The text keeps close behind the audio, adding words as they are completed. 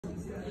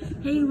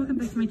Hey, welcome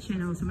back to my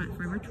channel. So I'm at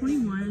Forever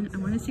 21. I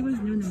want to see what's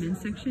new in the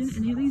men's section,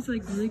 and they have these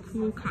like really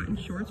cool cotton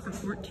shorts for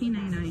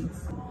 $14.99.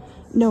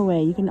 No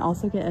way, you can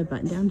also get a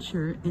button-down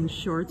shirt and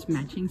shorts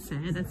matching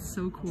set. That's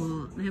so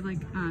cool. They have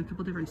like a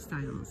couple different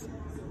styles.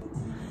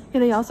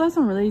 Yeah, they also have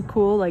some really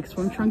cool like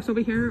swim trunks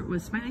over here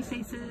with smiley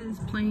faces,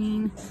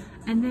 plain,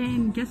 and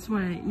then guess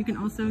what? You can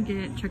also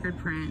get checkered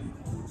print.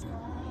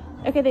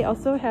 Okay, they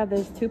also have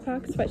this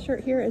Tupac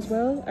sweatshirt here as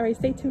well. Alright,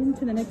 stay tuned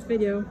to the next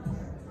video.